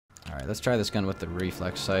Alright, let's try this gun with the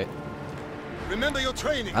reflex sight. Remember your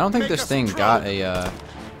training. I don't think this thing got a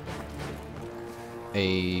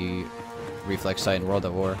reflex sight in World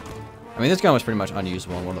at War. I mean, this gun was pretty much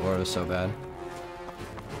unusable in World at War. It was so bad.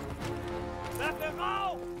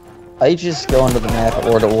 I just go into the map at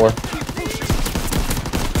World at War.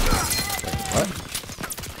 What?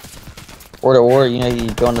 World at War, you know, you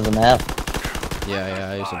go into the map.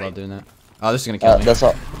 Yeah, I used to love doing that. Oh, this is gonna kill me. That's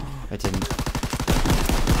all. I didn't.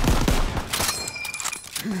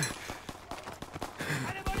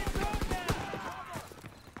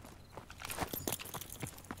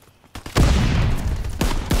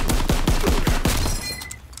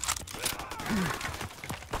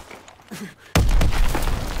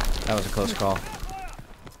 That was a close call.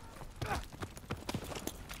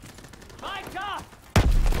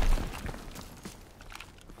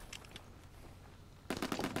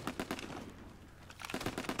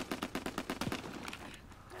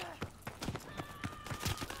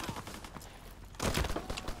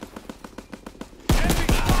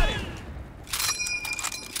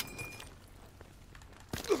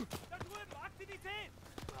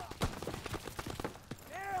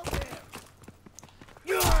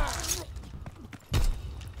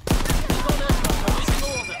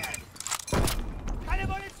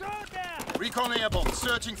 Recon airborne,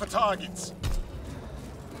 searching for targets.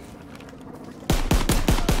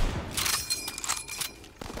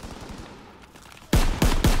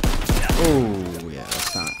 Oh, yeah,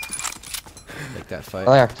 that's not. Take that fight.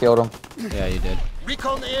 I think I killed him. Yeah, you did.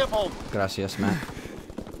 Recon airborne. Gracias, Matt.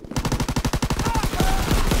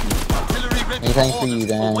 Artillery ready Anything for for you, orders.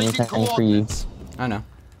 Dan. Awaiting Anything for you. coordinates. I know.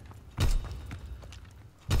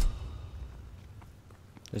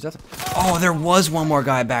 There's nothing. Oh, there was one more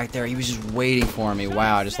guy back there. He was just waiting for me.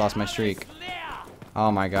 Wow, I just lost my streak.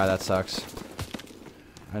 Oh my god, that sucks.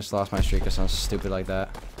 I just lost my streak because something stupid like that.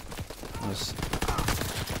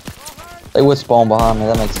 They would spawn behind me.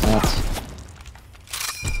 That makes sense.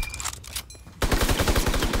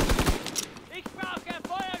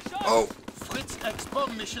 Oh, Fritz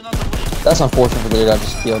X-bomb mission underway. That's unfortunate for the dude I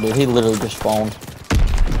just killed, dude. He literally just spawned.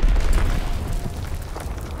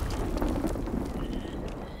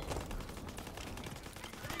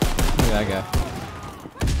 look at that guy.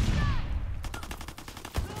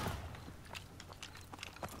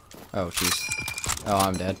 Oh, jeez. Oh,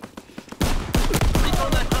 I'm dead.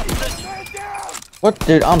 Recon aircraft ready. What,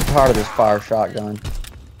 dude? I'm tired of this fire shotgun.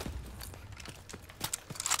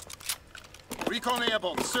 Recon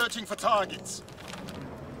airborne, searching for targets.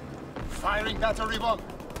 Firing battery 1.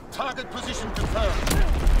 Target position confirmed.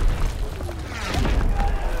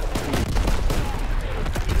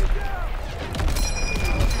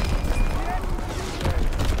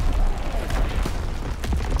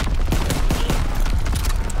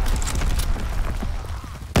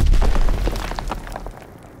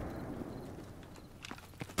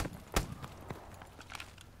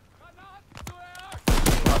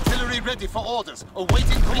 Artillery ready for orders.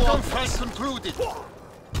 Awaiting command. Flight concluded.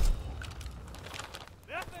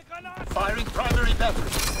 Firing primary battery.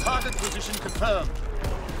 Target position confirmed.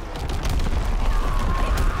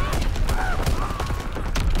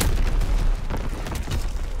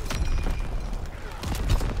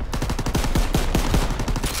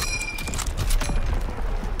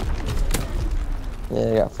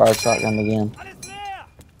 Yeah, I got fire shotgun again.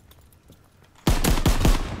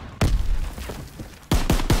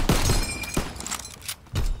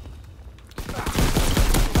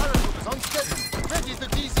 Paratroopers on schedule. Ready the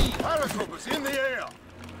DZ. Paratroopers in the air.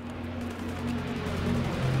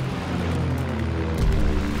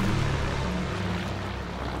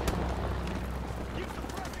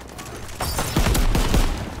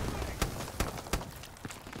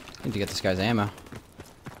 Need to get this guy's ammo.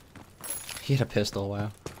 He had a pistol,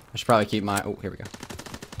 wow. I should probably keep my... Oh, here we go.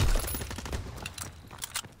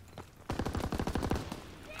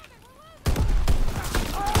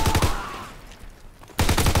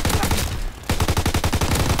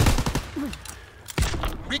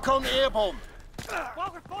 Recon airborne.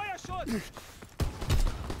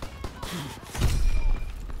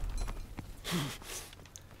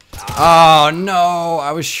 Oh, no!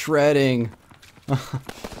 I was shredding.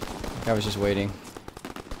 I was just waiting.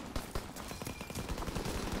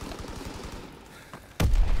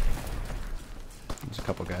 There's a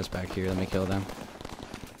couple guys back here. Let me kill them.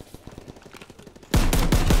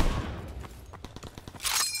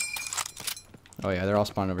 Oh yeah, they're all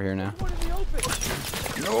spawned over here now.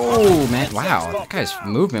 Oh man, wow, that guy's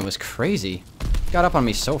movement was crazy. He got up on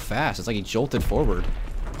me so fast. It's like he jolted forward.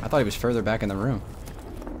 I thought he was further back in the room.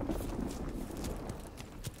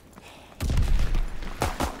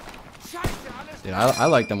 Dude, I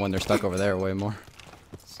like them when they're stuck over there way more.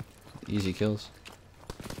 Easy kills.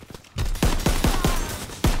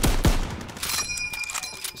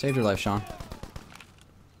 Saved your life, Sean.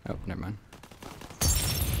 Oh, never mind.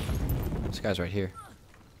 This guy's right here.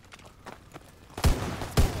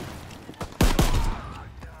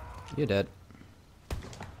 You're dead.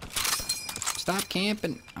 Stop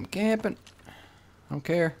camping. I'm camping. I don't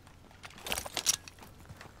care.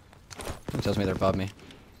 He tells me they're above me.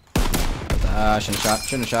 Shouldn't have shot.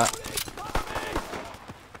 Shouldn't have shot.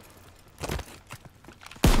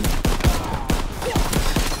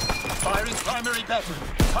 Firing primary battery.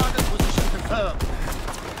 Target position confirmed.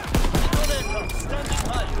 Recon aircraft standing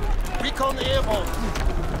by. Recon airborne.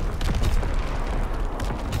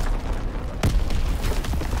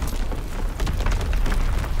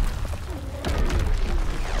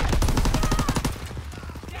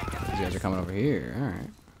 These guys are coming over here. Alright.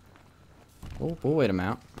 We'll wait them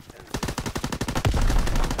out.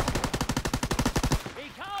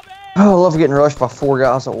 Oh, I love getting rushed by 4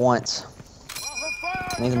 guys at once.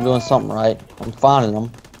 Means I'm doing something right. I'm finding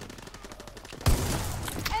them.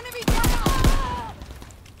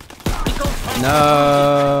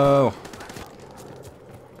 No.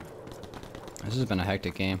 This has been a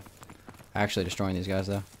hectic game. Actually destroying these guys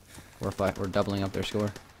though. We're doubling up their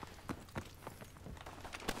score.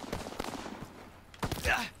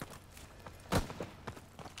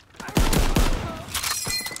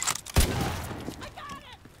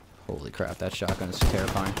 Holy crap, that shotgun is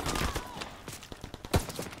terrifying.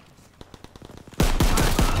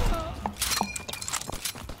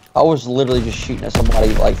 I was literally just shooting at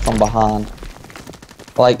somebody like from behind.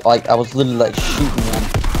 Like I was literally like shooting them,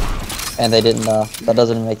 and they didn't. That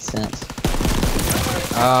doesn't make sense.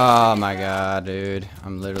 Oh my god, dude!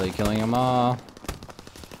 I'm literally killing them all.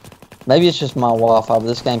 Maybe it's just my Wi-Fi, but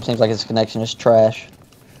this game seems like its connection is trash.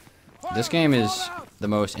 This game is the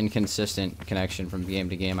most inconsistent connection from game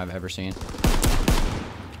to game I've ever seen.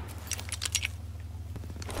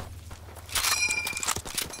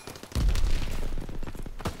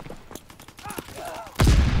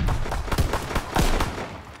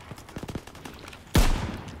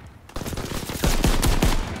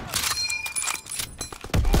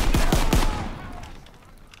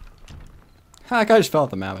 That guy just fell off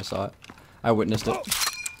the map. I saw it. I witnessed it.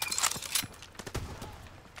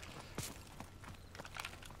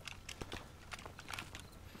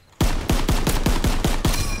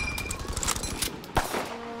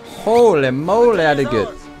 Holy moly, I did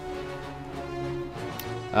good.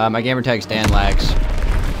 My gamer tag's Dan Lags.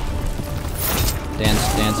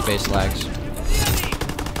 Dan Space Lags.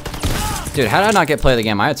 Dude, how did I not get play of the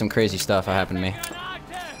game? I had some crazy stuff that happened to me.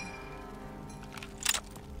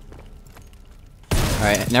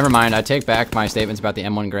 Alright, never mind. I take back my statements about the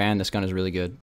M1 Garand. This gun is really good.